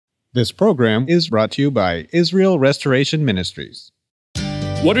This program is brought to you by Israel Restoration Ministries.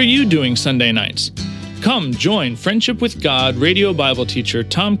 What are you doing Sunday nights? Come join Friendship with God radio Bible teacher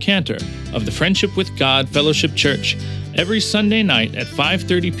Tom Cantor of the Friendship with God Fellowship Church every Sunday night at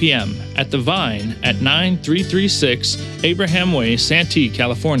 5:30 p.m. at The Vine at 9336 Abraham Way, Santee,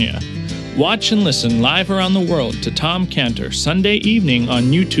 California. Watch and listen live around the world to Tom Cantor Sunday evening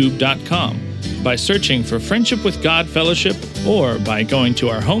on YouTube.com by searching for Friendship with God Fellowship or by going to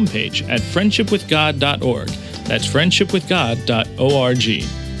our homepage at friendshipwithgod.org. That's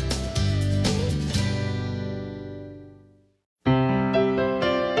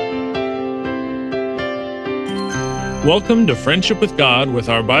Welcome to Friendship with God with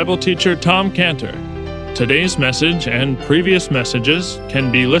our Bible teacher, Tom Cantor. Today's message and previous messages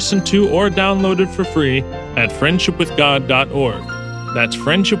can be listened to or downloaded for free at friendshipwithgod.org. That's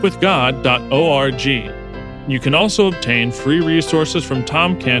friendshipwithgod.org. You can also obtain free resources from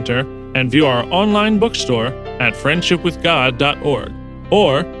Tom Cantor and view our online bookstore at friendshipwithgod.org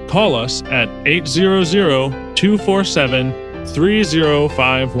or call us at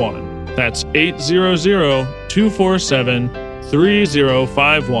 800-247-3051. That's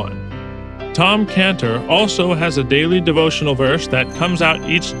 800-247-3051. Tom Cantor also has a daily devotional verse that comes out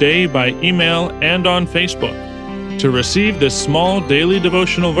each day by email and on Facebook. To receive this small daily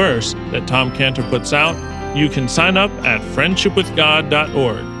devotional verse that Tom Cantor puts out, you can sign up at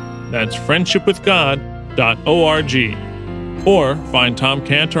friendshipwithgod.org. That's friendshipwithgod.org. Or find Tom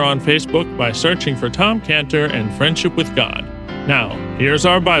Cantor on Facebook by searching for Tom Cantor and Friendship with God. Now, here's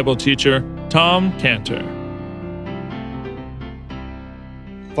our Bible teacher, Tom Cantor.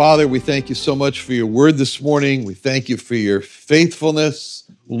 Father, we thank you so much for your word this morning. We thank you for your faithfulness.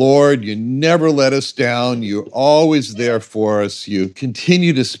 Lord, you never let us down. You're always there for us. You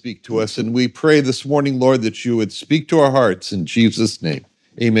continue to speak to us. And we pray this morning, Lord, that you would speak to our hearts in Jesus' name.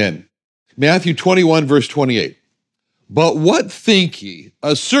 Amen. Matthew 21, verse 28. But what think ye?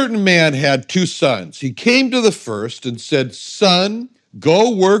 A certain man had 2 sons. He came to the first and said, Son,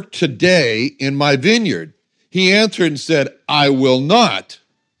 go work today in my vineyard. He answered and said, I will not.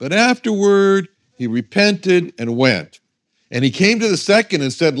 But afterward he repented and went. And he came to the second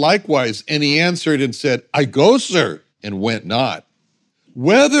and said likewise. And he answered and said, I go, sir, and went not.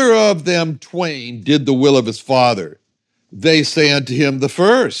 Whether of them twain did the will of his father? They say unto him, the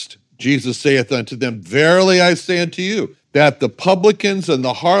first. Jesus saith unto them, Verily I say unto you, that the publicans and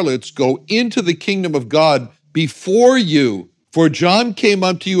the harlots go into the kingdom of God before you. For John came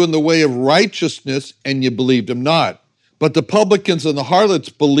unto you in the way of righteousness, and ye believed him not. But the publicans and the harlots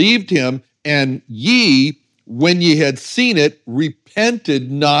believed him, and ye, when ye had seen it,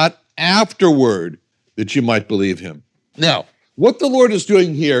 repented not afterward, that you might believe him. Now, what the Lord is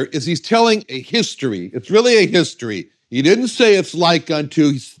doing here is he's telling a history. It's really a history. He didn't say it's like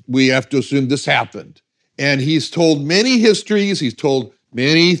unto, we have to assume this happened. And he's told many histories. He's told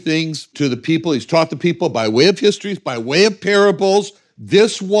many things to the people. He's taught the people by way of histories, by way of parables.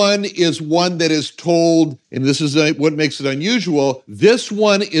 This one is one that is told, and this is what makes it unusual, this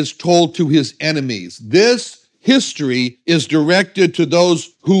one is told to his enemies. This history is directed to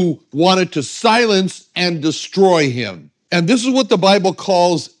those who wanted to silence and destroy him. And this is what the Bible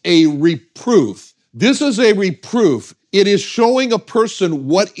calls a reproof. This is a reproof. It is showing a person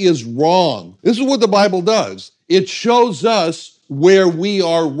what is wrong. This is what the Bible does. It shows us where we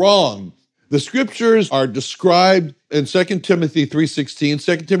are wrong. The scriptures are described in 2 Timothy 3:16,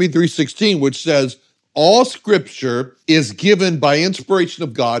 2 Timothy 3:16, which says, all scripture is given by inspiration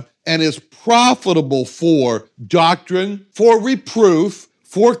of God and is profitable for doctrine, for reproof,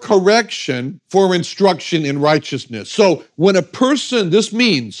 for correction, for instruction in righteousness. So when a person, this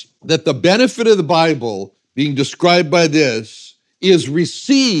means that the benefit of the Bible being described by this is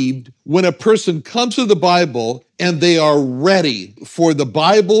received when a person comes to the Bible and they are ready for the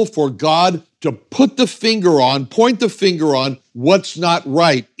Bible, for God to put the finger on, point the finger on what's not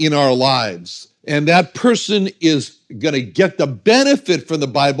right in our lives. And that person is going to get the benefit from the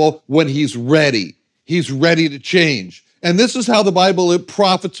Bible when he's ready. He's ready to change. And this is how the Bible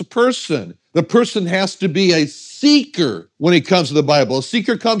profits a person. The person has to be a seeker when he comes to the Bible. A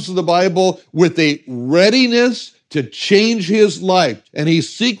seeker comes to the Bible with a readiness to change his life. And he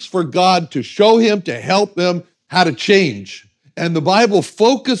seeks for God to show him, to help him how to change. And the Bible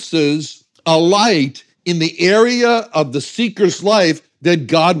focuses a light in the area of the seeker's life that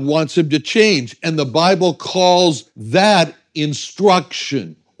God wants him to change. And the Bible calls that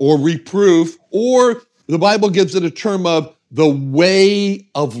instruction or reproof, or the Bible gives it a term of the way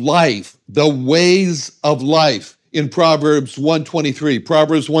of life, the ways of life. In Proverbs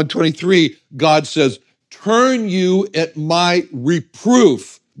 1:23, God says, turn you at my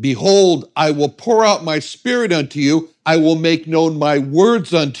reproof Behold, I will pour out my spirit unto you. I will make known my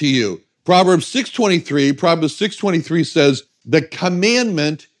words unto you. Proverbs 6:23 says, the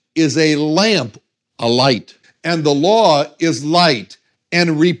commandment is a lamp, a light, and the law is light,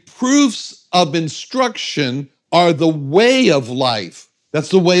 and reproofs of instruction are the way of life. That's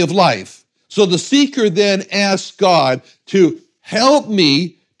the way of life. So the seeker then asks God to help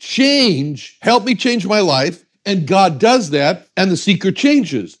me change my life, and God does that, and the seeker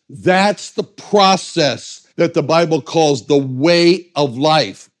changes. That's the process that the Bible calls the way of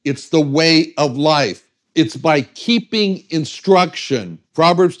life. It's the way of life. It's by keeping instruction.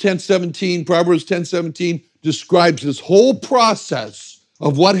 Proverbs 10:17 describes this whole process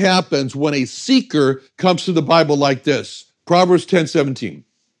of what happens when a seeker comes to the Bible like this. Proverbs 10:17.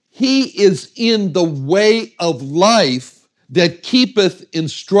 He is in the way of life that keepeth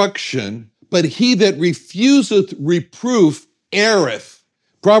instruction, but he that refuseth reproof erreth.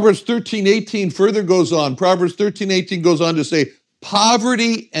 Proverbs 13:18 further goes on. Proverbs 13:18 goes on to say,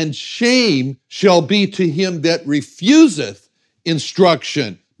 poverty and shame shall be to him that refuseth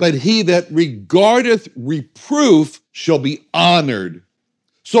instruction, but he that regardeth reproof shall be honored.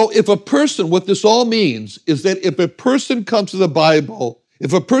 So if a person, what this all means is that if a person comes to the Bible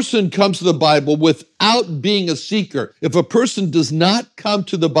without being a seeker, if a person does not come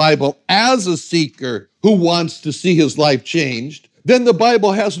to the Bible as a seeker who wants to see his life changed, then the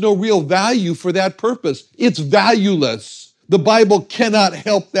Bible has no real value for that purpose. It's valueless. The Bible cannot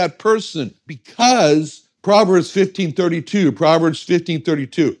help that person because Proverbs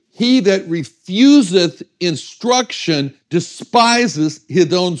 15:32, he that refuseth instruction despiseth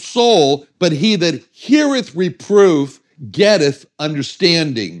his own soul, but he that heareth reproof getteth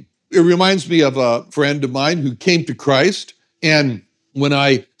understanding. It reminds me of a friend of mine who came to Christ, and when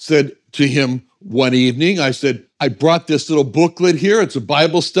I said to him one evening, I said, I brought this little booklet here. It's a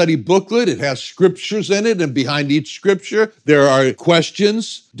Bible study booklet. It has scriptures in it, and behind each scripture, there are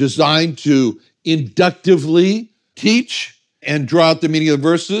questions designed to inductively teach and draw out the meaning of the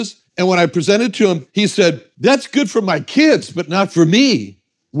verses. And when I presented to him, he said, that's good for my kids, but not for me.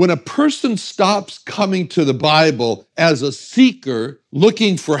 When a person stops coming to the Bible as a seeker,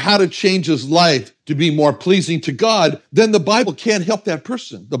 looking for how to change his life to be more pleasing to God, then the Bible can't help that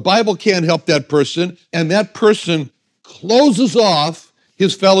person. The Bible can't help that person, and that person closes off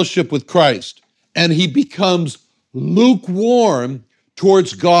his fellowship with Christ, and he becomes lukewarm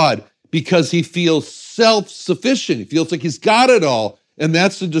towards God because he feels self-sufficient. He feels like he's got it all, and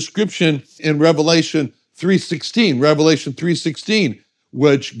that's the description in Revelation 3:16,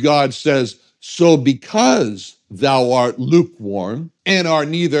 which God says, so because thou art lukewarm and are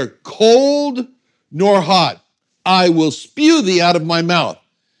neither cold nor hot, I will spew thee out of my mouth.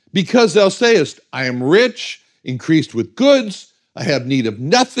 Because thou sayest, I am rich, increased with goods, I have need of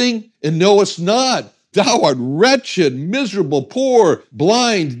nothing, and knowest not. Thou art wretched, miserable, poor,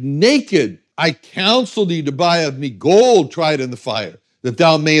 blind, naked. I counsel thee to buy of me gold tried in the fire, that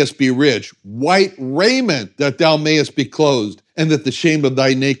thou mayest be rich, white raiment, that thou mayest be clothed, and that the shame of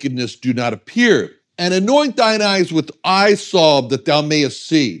thy nakedness do not appear. And anoint thine eyes with eye salve, that thou mayest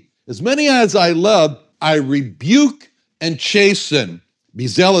see. As many as I love, I rebuke and chasten. Be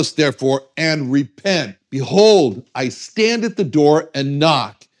zealous, therefore, and repent. Behold, I stand at the door and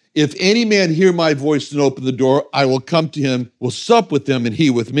knock. If any man hear my voice and open the door, I will come to him, will sup with him, and he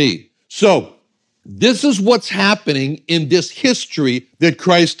with me. So, this is what's happening in this history that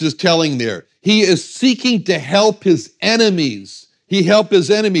Christ is telling there. He is seeking to help his enemies. He helped his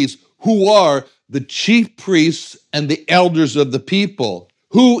enemies, who are the chief priests and the elders of the people,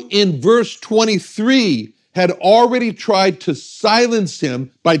 who in verse 23 had already tried to silence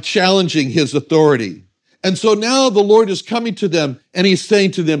him by challenging his authority. And so now the Lord is coming to them and he's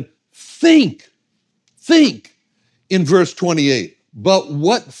saying to them, think in verse 28. But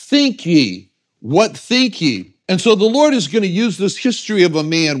what think ye? What think ye? And so the Lord is going to use this history of a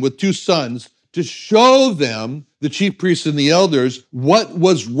man with two sons to show them, the chief priests and the elders, what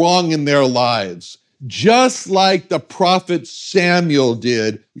was wrong in their lives. Just like the prophet Samuel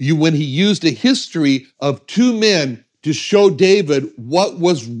did when he used a history of two men to show David what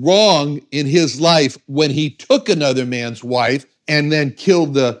was wrong in his life when he took another man's wife and then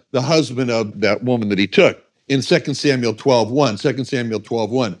killed the husband of that woman that he took. In 2 Samuel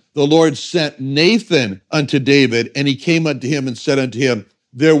 12:1, the Lord sent Nathan unto David, and he came unto him and said unto him,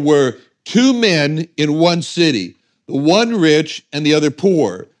 there were two men in one city, the one rich and the other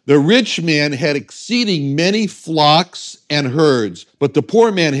poor. The rich man had exceeding many flocks and herds, but the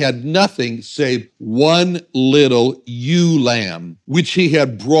poor man had nothing save one little ewe lamb, which he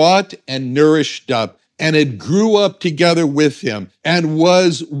had brought and nourished up. and it grew up together with him and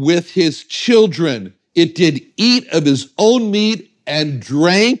was with his children. It did eat of his own meat and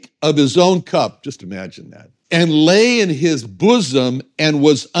drank of his own cup. Just imagine that. And lay in his bosom and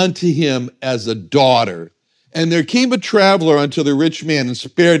was unto him as a daughter. And there came a traveler unto the rich man and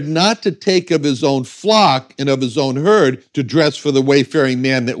spared not to take of his own flock and of his own herd to dress for the wayfaring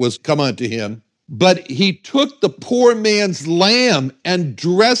man that was come unto him. But he took the poor man's lamb and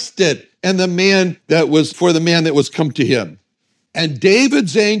dressed it, and the man that was come to him. And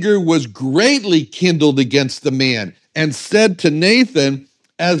David's anger was greatly kindled against the man, and said to Nathan,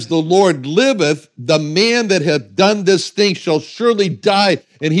 as the Lord liveth, the man that hath done this thing shall surely die,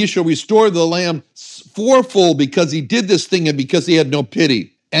 and he shall restore the lamb fourfold, because he did this thing and because he had no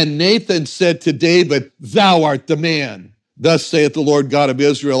pity. And Nathan said to David, thou art the man. Thus saith the Lord God of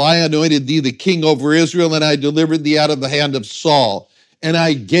Israel, I anointed thee the king over Israel, and I delivered thee out of the hand of Saul. And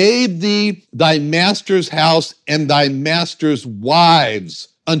I gave thee thy master's house and thy master's wives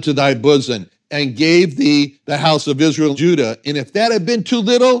unto thy bosom, and gave thee the house of Israel and Judah. And if that had been too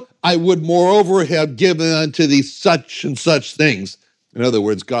little, I would moreover have given unto thee such and such things. In other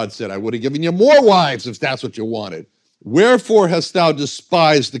words, God said, I would have given you more wives if that's what you wanted. Wherefore hast thou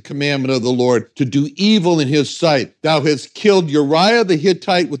despised the commandment of the Lord to do evil in his sight? Thou hast killed Uriah the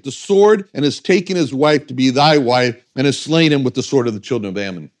Hittite with the sword, and hast taken his wife to be thy wife, and hast slain him with the sword of the children of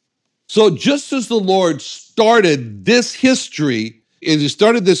Ammon. So just as the Lord started this history, he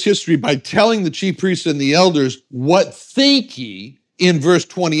started this history by telling the chief priests and the elders, what think ye, in verse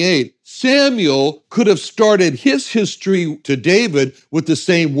 28, Samuel could have started his history to David with the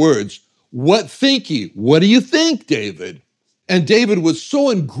same words. What think ye? What do you think, David? And David was so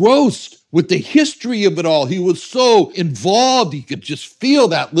engrossed with the history of it all. He was so involved. He could just feel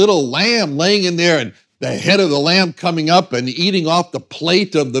that little lamb laying in there and the head of the lamb coming up and eating off the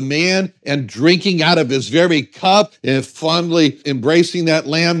plate of the man and drinking out of his very cup and fondly embracing that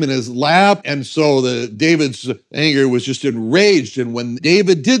lamb in his lap. And so David's anger was just enraged. And when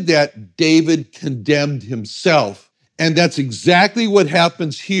David did that, David condemned himself. And that's exactly what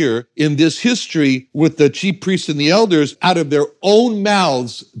happens here in this history with the chief priests and the elders. Out of their own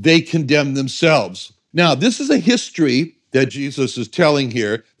mouths, they condemn themselves. Now, this is a history that Jesus is telling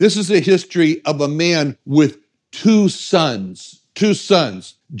here. This is a history of a man with two sons.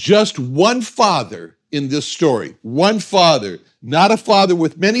 Just one father in this story. One father, not a father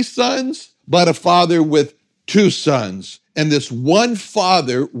with many sons, but a father with two sons. And this one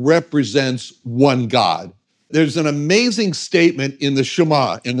father represents one God. There's an amazing statement in the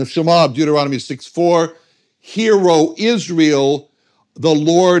Shema of Deuteronomy 6:4. Hear, O Israel, the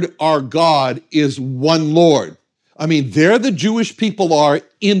Lord our God is one Lord. I mean, there the Jewish people are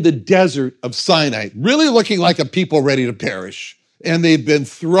in the desert of Sinai, really looking like a people ready to perish. And they've been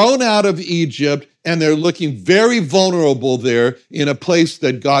thrown out of Egypt, and they're looking very vulnerable there in a place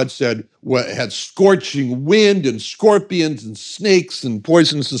that God said had scorching wind and scorpions and snakes and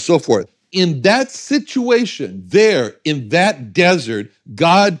poisons and so forth. In that situation, there in that desert,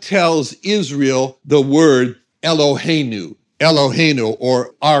 God tells Israel the word Eloheinu,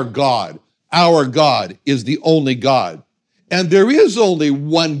 or our God. Our God is the only God. And there is only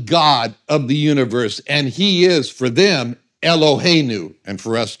one God of the universe, and he is, for them, Eloheinu, and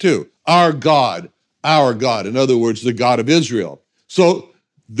for us too. Our God, in other words, the God of Israel. So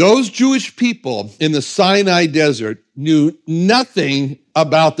those Jewish people in the Sinai desert knew nothing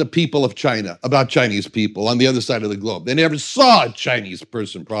about the people of China, about Chinese people on the other side of the globe. They never saw a Chinese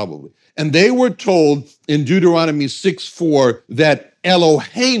person, probably. And they were told in Deuteronomy 6:4 that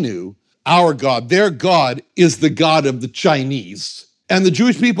Eloheinu, our God, their God, is the God of the Chinese. And the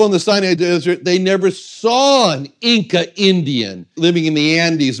Jewish people in the Sinai desert, they never saw an Inca Indian living in the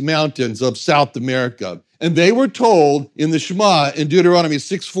Andes Mountains of South America. And they were told in the Shema in Deuteronomy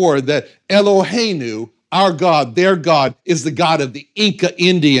 6:4 that Eloheinu, our God, their God, is the God of the Inca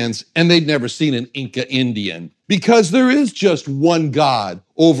Indians, and they'd never seen an Inca Indian. Because there is just one God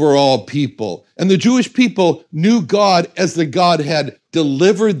over all people. And the Jewish people knew God as the God had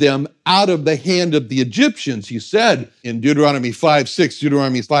delivered them out of the hand of the Egyptians. He said in Deuteronomy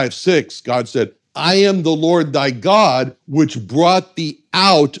 5:6, God said, I am the Lord thy God, which brought thee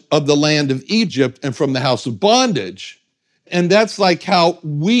out of the land of Egypt and from the house of bondage. And that's like how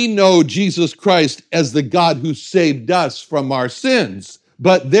we know Jesus Christ as the God who saved us from our sins.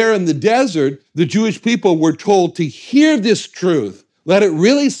 But there in the desert, the Jewish people were told to hear this truth, let it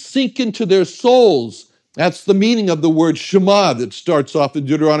really sink into their souls. That's the meaning of the word Shema that starts off in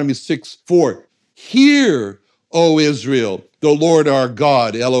Deuteronomy 6:4. Hear, O Israel, the Lord our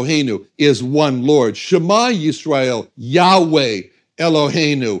God, Eloheinu, is one Lord. Shema Yisrael, Yahweh,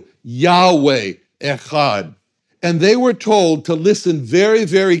 Eloheinu, Yahweh, echad. And they were told to listen very,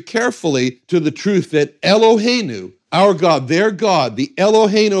 very carefully to the truth that Eloheinu, our God, their God, the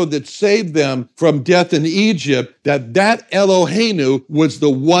Eloheinu that saved them from death in Egypt, that Eloheinu was the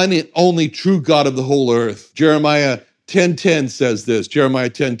one and only true God of the whole earth. Jeremiah 10:10 says this, Jeremiah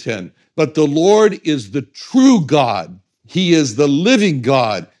 10:10. But the Lord is the true God. He is the living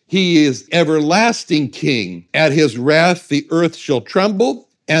God. He is everlasting King. At his wrath, the earth shall tremble,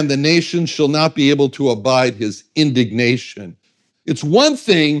 and the nations shall not be able to abide his indignation. It's one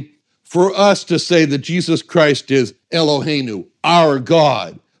thing for us to say that Jesus Christ is Eloheinu, our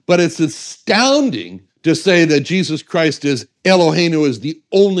God, but it's astounding to say that Jesus Christ is Eloheinu, is the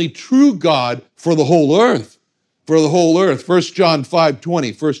only true God for the whole earth. For the whole earth. 1 John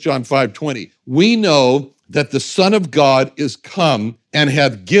 5:20. We know that the Son of God is come and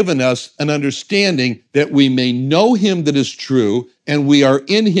hath given us an understanding that we may know him that is true, and we are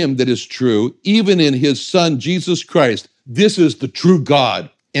in him that is true, even in his Son, Jesus Christ. This is the true God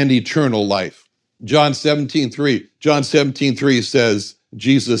and eternal life. John 17:3 says,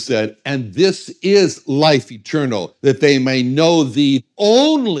 Jesus said, and this is life eternal, that they may know the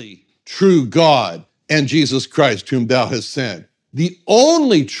only true God and Jesus Christ, whom thou hast sent. The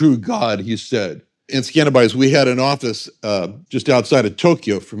only true God, he said. In Scandibars, we had an office just outside of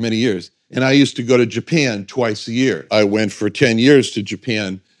Tokyo for many years, and I used to go to Japan twice a year. I went for 10 years to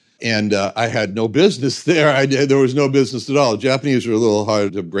Japan, and I had no business there. There was no business at all. Japanese are a little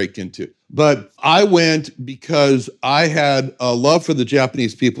hard to break into. But I went because I had a love for the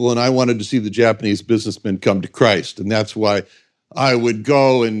Japanese people, and I wanted to see the Japanese businessmen come to Christ, and that's why I would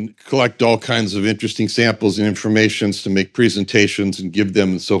go and collect all kinds of interesting samples and informations to make presentations and give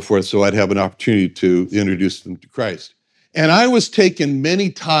them and so forth, so I'd have an opportunity to introduce them to Christ. And I was taken many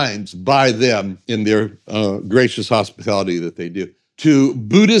times by them in their gracious hospitality that they do to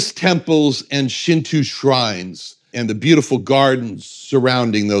Buddhist temples and Shinto shrines and the beautiful gardens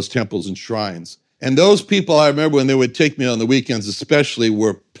surrounding those temples and shrines. And those people, I remember when they would take me on the weekends especially,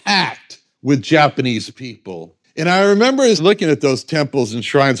 were packed with Japanese people. And I remember looking at those temples and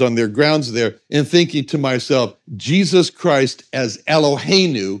shrines on their grounds there and thinking to myself, Jesus Christ as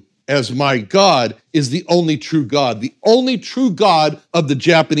Eloheinu, as my God, is the only true God of the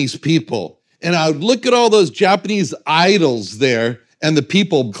Japanese people. And I would look at all those Japanese idols there and the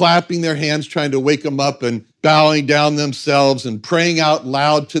people clapping their hands, trying to wake them up and bowing down themselves and praying out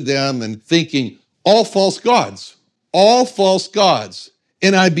loud to them and thinking, all false gods.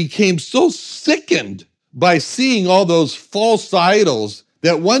 And I became so sickened by seeing all those false idols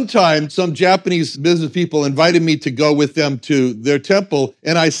that one time some Japanese business people invited me to go with them to their temple,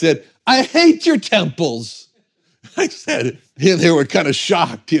 and I said, I hate your temples. I said, and they were kind of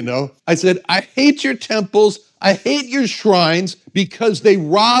shocked, I said, I hate your temples, I hate your shrines because they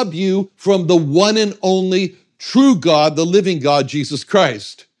rob you from the one and only true God, the living God, Jesus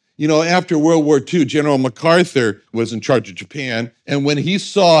Christ. After World War II, General MacArthur was in charge of Japan, and when he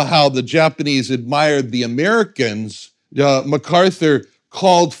saw how the Japanese admired the Americans, MacArthur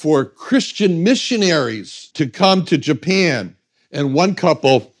called for Christian missionaries to come to Japan. And one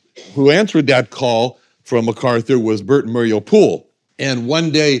couple who answered that call from MacArthur was Bert and Muriel Poole. And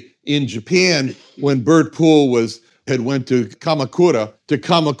one day in Japan, when Bert Poole had went to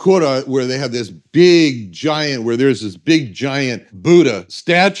Kamakura, where they have this big giant Buddha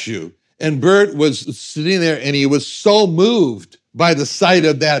statue. And Bert was sitting there and he was so moved by the sight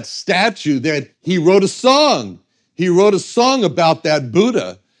of that statue that he wrote a song. He wrote a song about that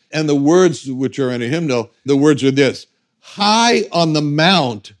Buddha. And the words, which are in a hymnal, the words are this: high on the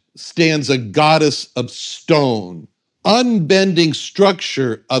mount stands a goddess of stone, unbending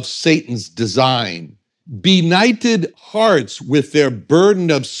structure of Satan's design. Benighted hearts with their burden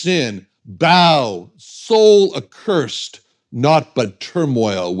of sin bow, soul accursed, naught but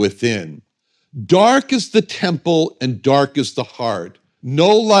turmoil within. Dark is the temple and dark is the heart. No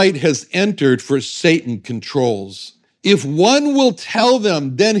light has entered, for Satan controls. If one will tell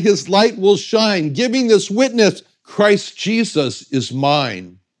them, then his light will shine, giving this witness, Christ Jesus is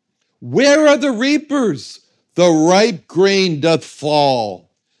mine. Where are the reapers? The ripe grain doth fall,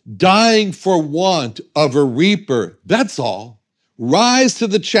 dying for want of a reaper, that's all. Rise to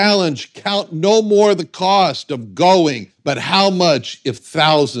the challenge, count no more the cost of going, but how much if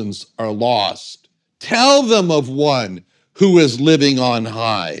thousands are lost. Tell them of one who is living on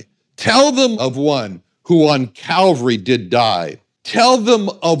high. Tell them of one who on Calvary did die. Tell them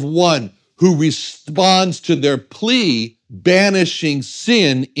of one who responds to their plea, banishing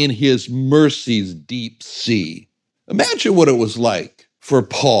sin in his mercy's deep sea. Imagine what it was like for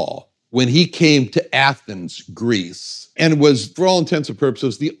Paul when he came to Athens, Greece, and was, for all intents and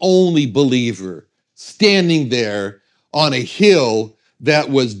purposes, the only believer standing there on a hill that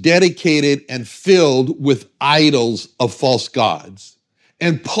was dedicated and filled with idols of false gods.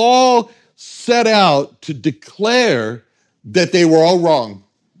 And Paul set out to declare that they were all wrong.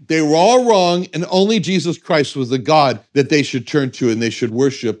 They were all wrong, and only Jesus Christ was the God that they should turn to and they should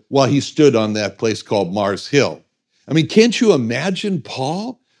worship while he stood on that place called Mars Hill. I mean, can't you imagine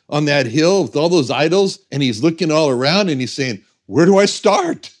Paul on that hill with all those idols? And he's looking all around and he's saying, where do I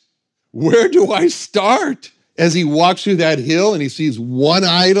start? Where do I start? As he walks through that hill and he sees one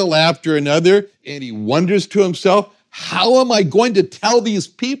idol after another, and he wonders to himself, how am I going to tell these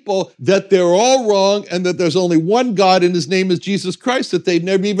people that they're all wrong and that there's only one God and his name is Jesus Christ, that they've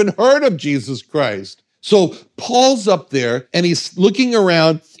never even heard of Jesus Christ? So Paul's up there and he's looking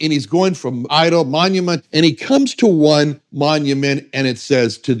around and he's going from idol, monument, and he comes to one monument and it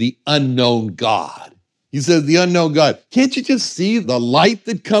says, to the unknown God. He says, the unknown God. Can't you just see the light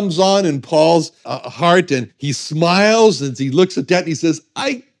that comes on in Paul's heart? And he smiles as he looks at that and he says,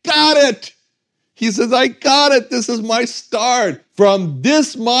 I got it. He says, I got it. This is my start. From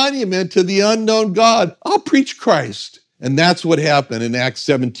this monument to the unknown God, I'll preach Christ. And that's what happened in Acts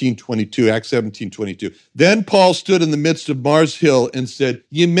 17:22. Acts 17:22. Then Paul stood in the midst of Mars Hill and said,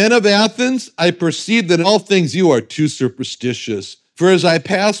 Ye men of Athens, I perceive that in all things you are too superstitious. For as I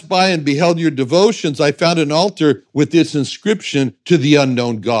passed by and beheld your devotions, I found an altar with this inscription, to the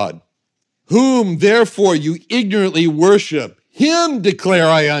unknown God. Whom therefore you ignorantly worship, him declare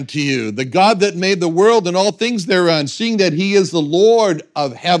I unto you, the God that made the world and all things thereon, seeing that he is the Lord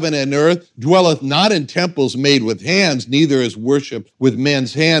of heaven and earth, dwelleth not in temples made with hands, neither is worshipped with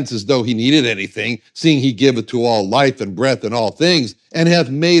men's hands as though he needed anything, seeing he giveth to all life and breath and all things, and hath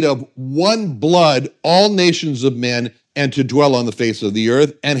made of one blood all nations of men, and to dwell on the face of the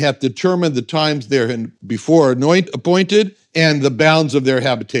earth, and hath determined the times therein before appointed, and the bounds of their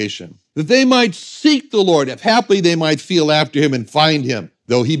habitation, that they might seek the Lord, if haply they might feel after him and find him,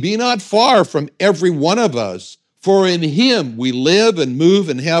 though he be not far from every one of us. For in him we live and move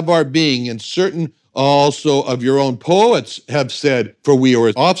and have our being, and certain also of your own poets have said, for we are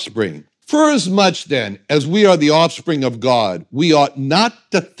his offspring. Forasmuch then as we are the offspring of God, we ought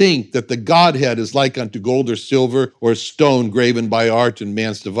not to think that the Godhead is like unto gold or silver or stone graven by art and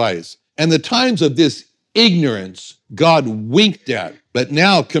man's device. And the times of this ignorance God winked at, but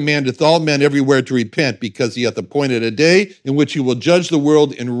now commandeth all men everywhere to repent, because he hath appointed a day in which he will judge the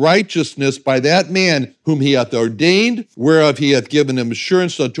world in righteousness by that man whom he hath ordained, whereof he hath given him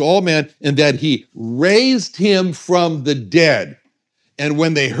assurance unto all men, and that he raised him from the dead. And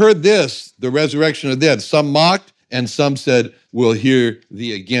when they heard this, the resurrection of the dead, some mocked, and some said, we'll hear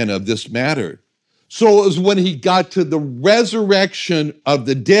thee again of this matter. So it was when he got to the resurrection of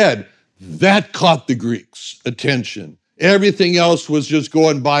the dead, that caught the Greeks' attention. Everything else was just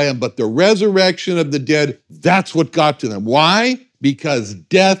going by them, but the resurrection of the dead, that's what got to them. Why? Because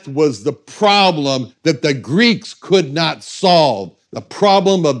death was the problem that the Greeks could not solve, the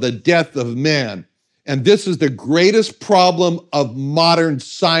problem of the death of man. And this is the greatest problem of modern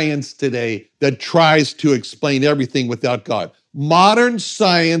science today that tries to explain everything without God. Modern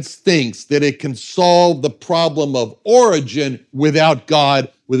science thinks that it can solve the problem of origin without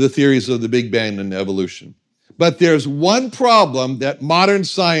God with the theories of the Big Bang and evolution. But there's one problem that modern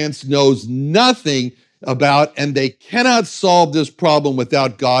science knows nothing about, and they cannot solve this problem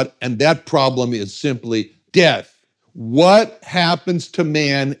without God, and that problem is simply death. What happens to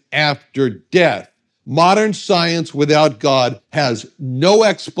man after death? Modern science without God has no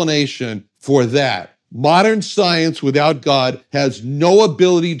explanation for that. Modern science without God has no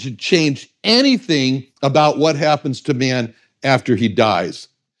ability to change anything about what happens to man after he dies.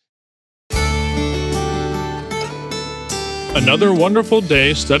 Another wonderful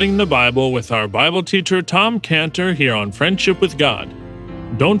day studying the Bible with our Bible teacher Tom Cantor here on Friendship with God.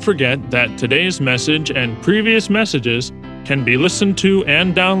 Don't forget that today's message and previous messages can be listened to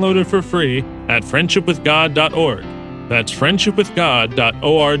and downloaded for free at friendshipwithgod.org. That's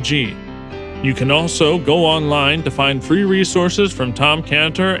friendshipwithgod.org. You can also go online to find free resources from Tom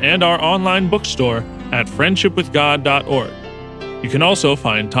Cantor and our online bookstore at friendshipwithgod.org. You can also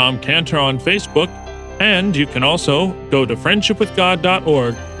find Tom Cantor on Facebook, and you can also go to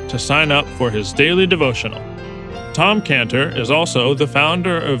friendshipwithgod.org to sign up for his daily devotional. Tom Cantor is also the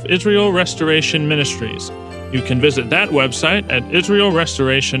founder of Israel Restoration Ministries. You can visit that website at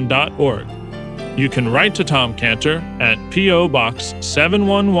israelrestoration.org. You can write to Tom Cantor at P.O. Box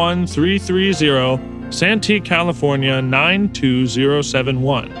 711330, Santee, California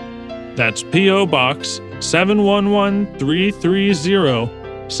 92071. That's P.O. Box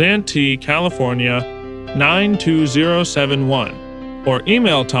 711330, Santee, California 92071. Or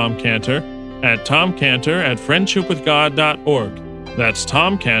email Tom Cantor at tomcantor@friendshipwithgod.org. That's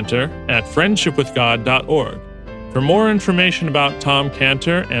tomcantor@friendshipwithgod.org. For more information about Tom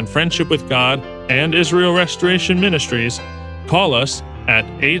Cantor and Friendship with God and Israel Restoration Ministries, call us at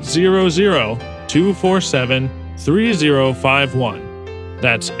 800-247-3051.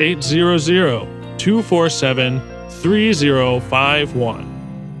 That's 800-247-3051.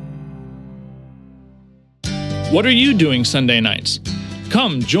 What are you doing Sunday nights?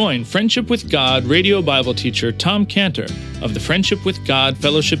 Come join Friendship with God radio Bible teacher Tom Cantor of the Friendship with God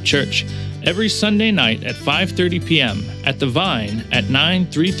Fellowship Church every Sunday night at 5:30 p.m. at The Vine at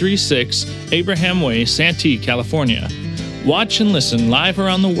 9336 Abraham Way, Santee, California. Watch and listen live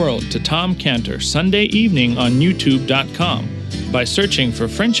around the world to Tom Cantor Sunday evening on YouTube.com by searching for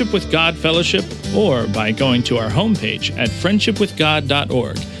Friendship with God Fellowship or by going to our homepage at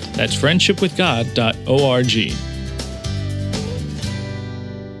friendshipwithgod.org. That's friendshipwithgod.org.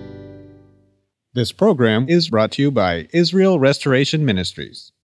 This program is brought to you by Israel Restoration Ministries.